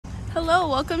Hello,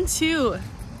 welcome to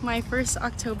my first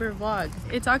October vlog.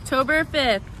 It's October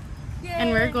 5th. Yay.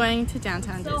 And we're going to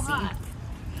downtown Disney. Hot.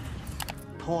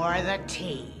 Pour the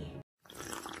tea.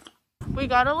 We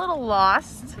got a little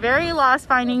lost, very lost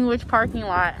finding which parking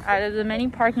lot out of the many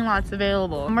parking lots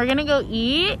available. And we're gonna go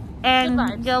eat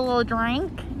and get a little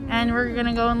drink, and we're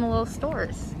gonna go in the little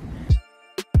stores.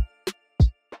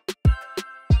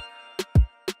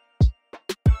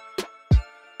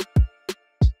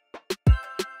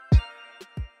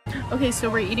 Okay, so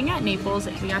we're eating at Naples.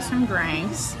 We got some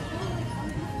drinks.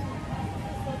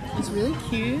 It's really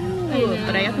cute.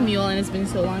 But I got the mule, and it's been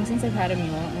so long since I've had a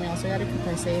mule. And we also got a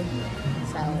caprese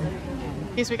salad.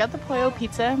 Okay, so we got the pollo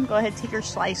pizza. Go ahead, take your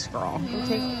slice, girl.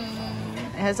 It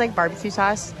has like barbecue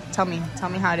sauce. Tell me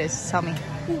how it is. Tell me.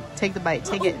 Take the bite.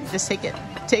 Take it. Just take it.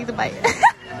 Take the bite.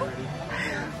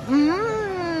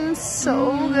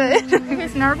 So good. Okay,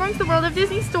 so now we're going to the World of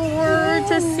Disney store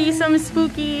to see some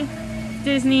spooky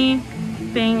Disney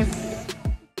things.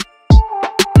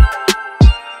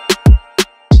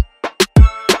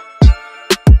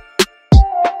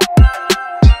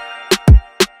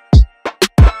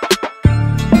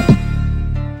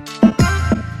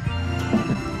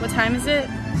 What time is it?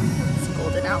 It's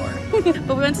golden hour.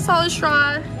 But we went to Solid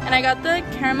Straw and I got the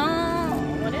caramel,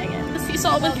 what did I get? The sea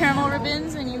salt with caramel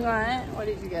ribbons, and you got, what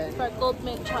did you get? Speckled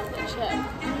mint chocolate chip.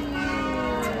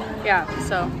 Yeah,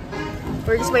 so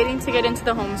we're just waiting to get into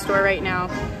the home store right now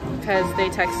because they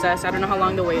text us. I don't know how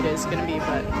long the wait is gonna be,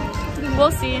 but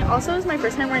we'll see. Also, it's my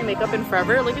first time wearing makeup in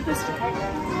forever. Look at this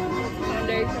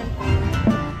foundation.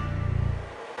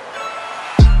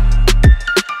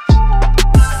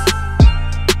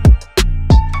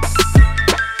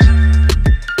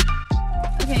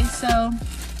 Okay, so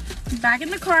back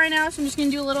in the car now, so I'm just gonna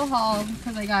do a little haul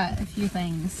because I got a few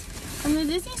things from the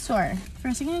Disney store.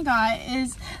 First thing I got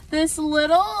is this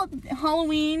little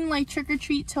Halloween like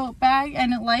trick-or-treat tote bag,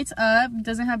 and it lights up. It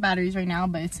doesn't have batteries right now,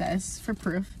 but it says for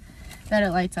proof that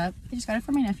it lights up. I just got it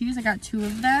for my nephews. I got 2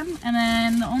 of them, and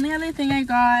then the only other thing I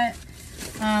got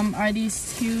are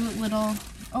these 2 little,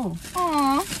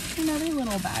 another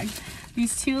little bag.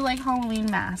 These 2 like Halloween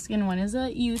masks, and one is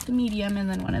a youth medium and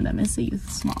then one of them is a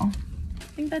youth small. I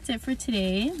think that's it for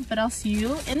today, but I'll see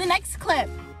you in the next clip.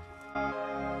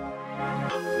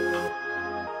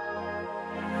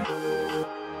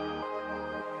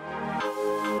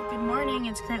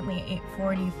 It's currently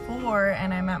 8:44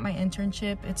 and I'm at my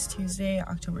internship. It's Tuesday,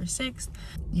 October 6th.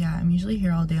 Yeah, I'm usually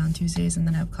here all day on Tuesdays and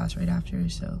then I have class right after,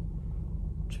 so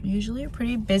it's usually a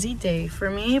pretty busy day for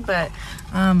me, but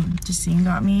Justine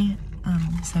got me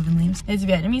 7 leaves. It's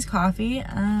Vietnamese coffee.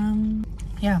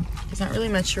 Yeah, there's not really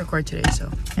much to record today, so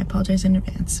I apologize in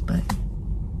advance, but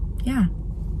yeah.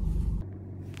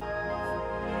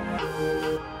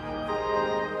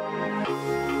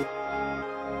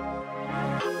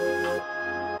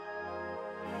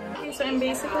 So I'm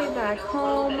basically back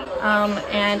home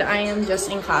and I am just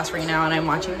in class right now and I'm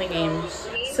watching the game.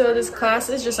 So this class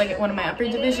is just like one of my upper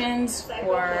divisions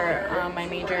for my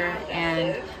major,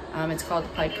 and it's called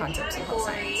Applied Concepts in Health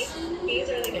Science,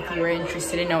 if you were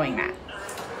interested in knowing that.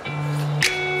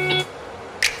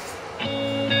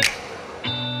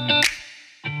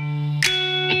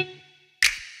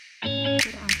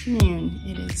 Good afternoon.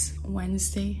 It is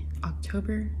Wednesday,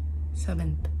 October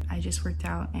 7th. I just worked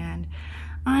out and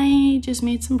I just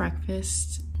made some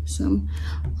breakfast, some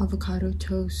avocado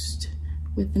toast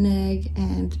with an egg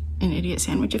and an idiot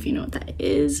sandwich, if you know what that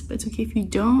is, but it's okay if you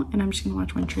don't. And I'm just gonna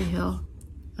watch One Tree Hill.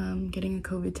 Getting a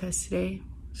COVID test today,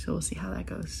 so we'll see how that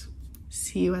goes.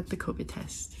 See you at the COVID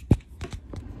test.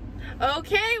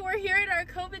 Okay, we're here at our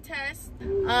COVID test.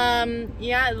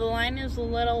 Yeah, the line is a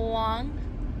little long,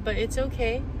 but it's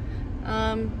okay.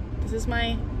 This is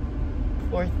my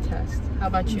 4th test. How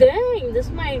about you? Dang, this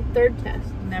is my 3rd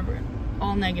test. Never.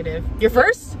 All negative. Your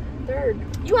first?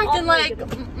 3rd. You acting like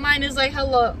mine is like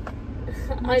hello.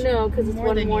 I know, because it's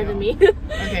one more than me.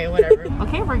 Okay, whatever.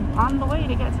 Okay, we're on the way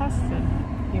to get tested.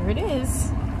 Here it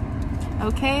is.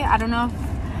 Okay, I don't know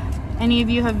if any of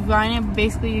you have gotten it, but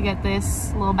basically you get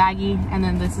this little baggie, and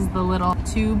then this is the little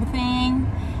tube thing,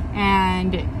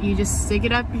 and you just stick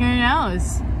it up your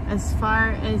nose as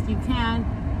far as you can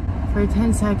for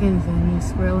 10 seconds, and you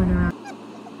swirl it around.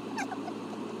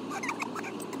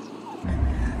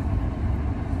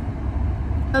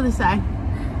 Other side.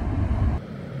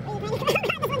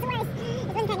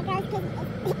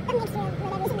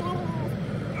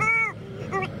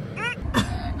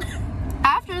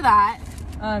 After that,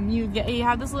 you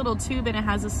have this little tube and it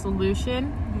has a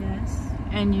solution. Yes.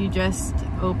 And you just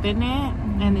open it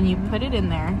and then you put it in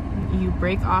there. You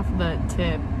break off the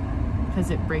tip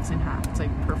because it breaks in half. It's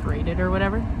like perforated or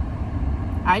whatever.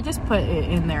 I just put it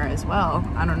in there as well.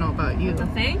 I don't know about you. The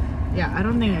thing? Yeah, I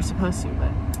don't think you're supposed to,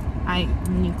 but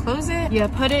when you close it, you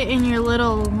put it in your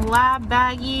little lab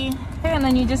baggie, and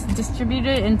then you just distribute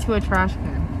it into a trash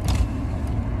can.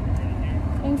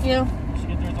 Thank you. You should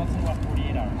get the results in about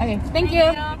 48 hours. Okay, thank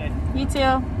you. You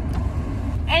too.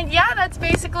 And yeah, that's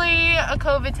basically a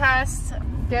COVID test.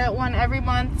 Get one every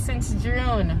month since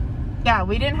June. Yeah,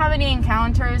 we didn't have any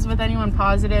encounters with anyone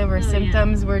positive or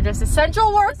symptoms. Yeah. We're just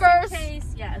essential workers. Just in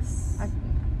case, yes.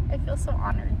 I feel so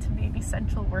honored to be an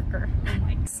essential worker.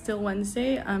 It's still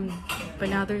Wednesday, but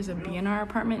now there's a bee in our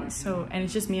apartment, and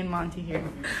it's just me and Monty here.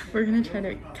 We're gonna try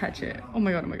to catch it. Oh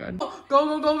my god, oh my god. Go,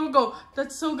 go, go, go, go.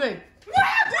 That's so good.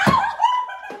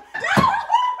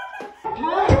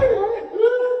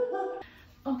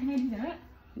 Oh, can I do that?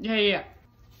 Yeah, yeah, yeah.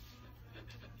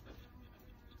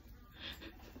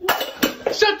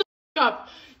 Shut the f up.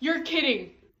 You're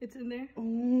kidding. It's in there. Oh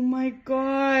my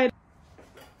god.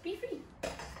 Be free.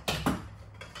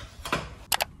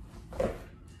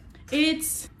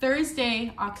 It's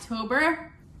Thursday,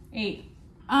 October 8th.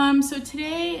 So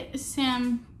today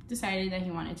Sam decided that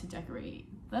he wanted to decorate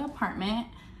the apartment.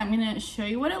 I'm gonna show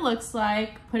you what it looks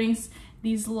like, putting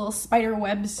these little spider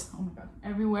webs, oh my god,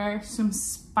 everywhere. Some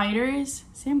spiders.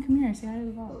 Sam, come here, say hi to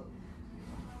the vlog.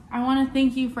 I want to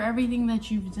thank you for everything that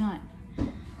you've done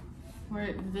for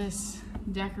this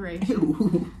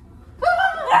decoration.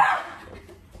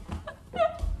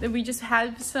 We just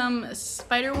had some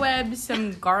spider webs,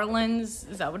 some garlands,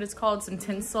 is that what it's called? Some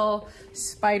tinsel,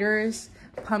 spiders,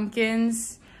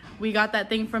 pumpkins. We got that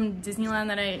thing from Disneyland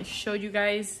that I showed you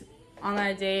guys on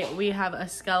that day. We have a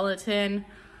skeleton,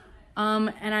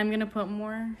 and I'm gonna put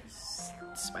more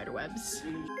spider webs.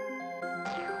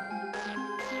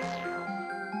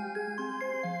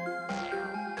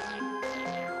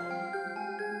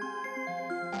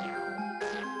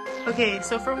 Okay,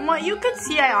 so from what you could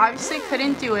see, I obviously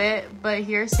couldn't do it, but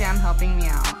here's Sam helping me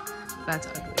out. That's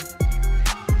ugly.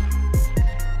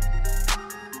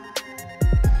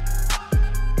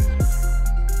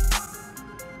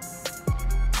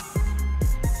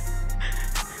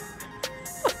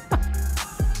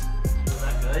 Is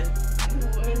that good?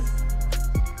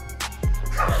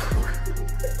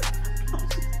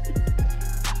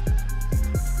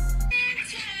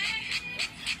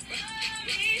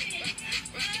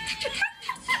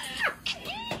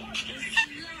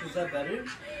 Is that better?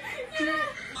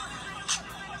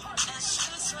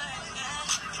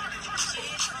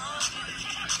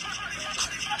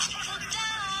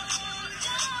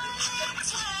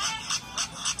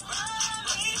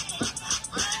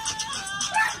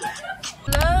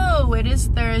 Hello, it is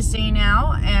Thursday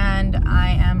now, and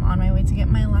I am on my way to get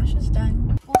my lashes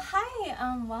done. Well, hi,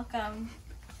 welcome.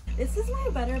 This is my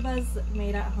Butter Buzz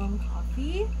made at home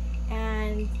coffee,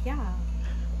 and yeah.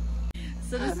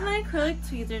 So this is my acrylic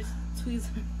tweezers. This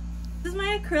is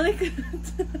my acrylic.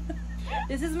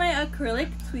 This is my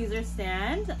acrylic tweezer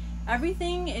stand.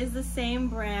 Everything is the same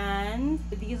brand.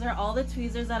 These are all the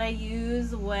tweezers that I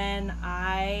use when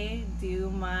I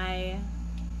do my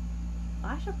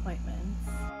lash appointments.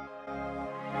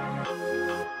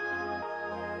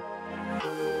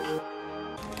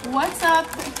 What's up?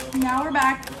 Now we're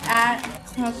back at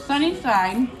sunny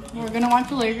side. We're gonna watch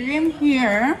the Laker game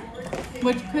here,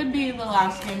 which could be the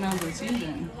last game of the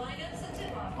season,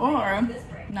 or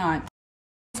not.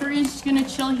 So we're just gonna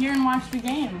chill here and watch the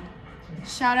game.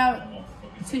 Shout out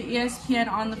to ESPN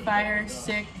on the Fire.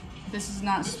 Sick. This is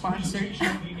not sponsored.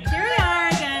 Here we are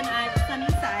again at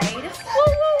Sunnyside. Why is Kyle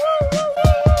like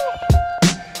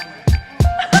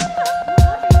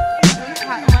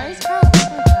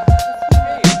that?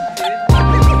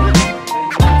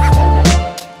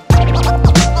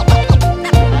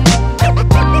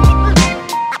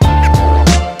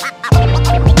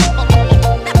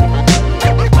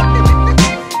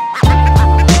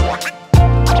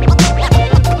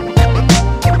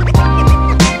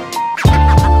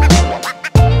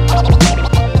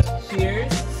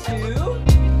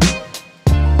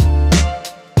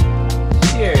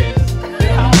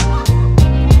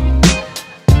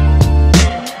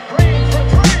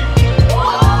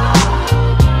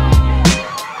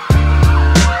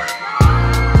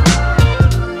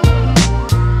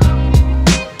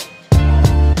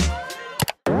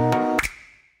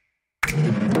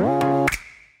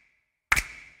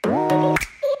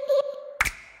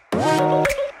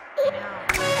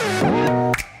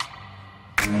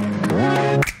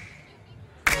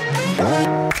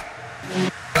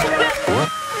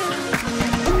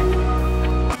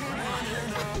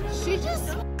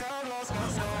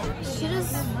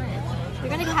 You're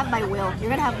gonna have my will. You're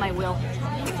gonna have my will.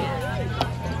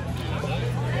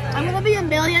 I'm gonna be a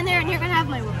millionaire and you're gonna have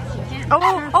my watch.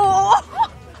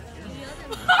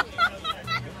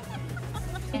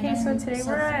 Okay, so today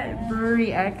we're at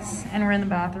Brewery X and we're in the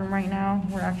bathroom right now.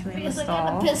 We're actually in the stall.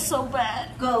 I gotta piss so bad.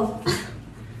 Go.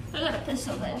 I gotta piss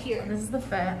so bad. Here. This is the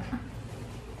fit.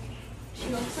 She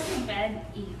looks like a bad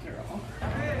e-girl.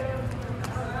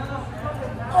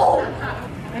 Oh!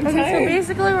 Okay, so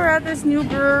basically we're at this new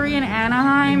brewery in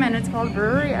Anaheim and it's called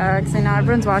Brewery X and now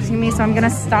everyone's watching me, so I'm gonna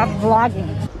stop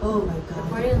vlogging. Oh my god.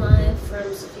 Recording live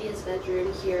from Sophia's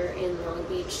bedroom here in Long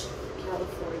Beach,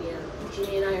 California.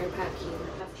 Ginny and I are packing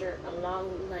after a long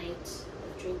night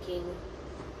of drinking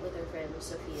with our friend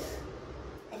Sophia.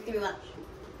 I threw up.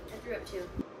 I threw up too.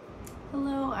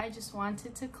 Hello, I just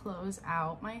wanted to close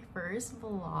out my first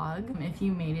vlog. If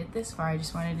you made it this far, I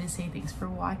just wanted to say thanks for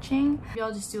watching. Maybe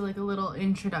I'll just do like a little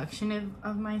introduction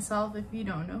of myself if you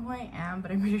don't know who I am,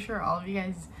 but I'm pretty sure all of you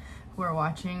guys who are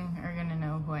watching are gonna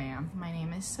know who I am. My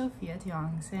name is Sophia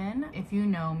Tiongson. If you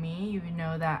know me, you would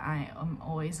know that I am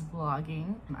always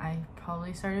vlogging. I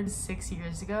probably started 6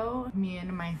 years ago. Me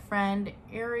and my friend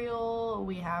Ariel,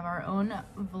 we have our own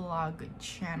vlog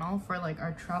channel for like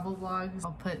our travel vlogs.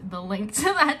 I'll put the link to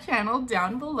that channel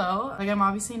down below. Like, I'm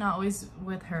obviously not always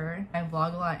with her. I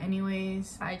vlog a lot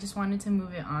anyways. I just wanted to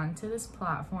move it on to this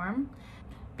platform.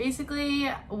 Basically,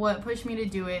 what pushed me to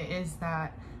do it is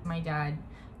that my dad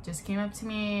just came up to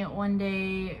me one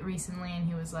day recently and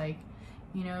he was like,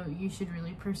 you know, you should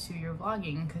really pursue your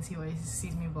vlogging, because he always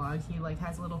sees me vlog. He like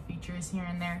has little features here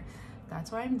and there.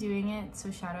 That's why I'm doing it.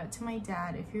 So shout out to my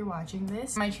dad if you're watching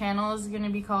this. My channel is gonna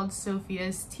be called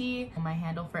Sophia's Tea. My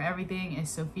handle for everything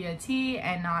is Sophia Tea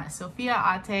and not Sophia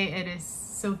Ate. It is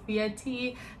Sophia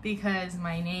Tea because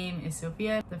my name is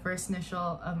Sophia. The first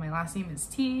initial of my last name is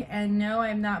T. And no,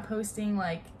 I'm not posting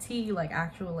like tea, like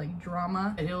actual like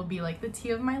drama. It'll be like the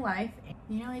tea of my life.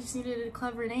 You know, I just needed a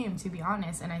clever name, to be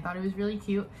honest, and I thought it was really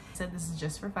cute. I said this is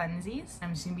just for funsies.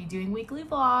 I'm just gonna be doing weekly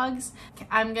vlogs.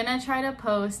 I'm gonna try to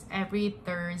post every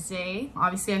Thursday.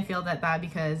 Obviously, I feel that bad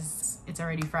because it's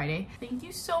already Friday. Thank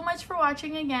you so much for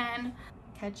watching again.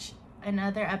 Catch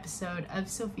another episode of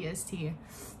Sophia's Tea.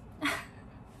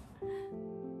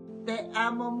 Te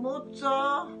amo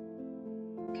mucho.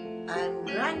 I'm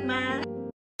Grandma.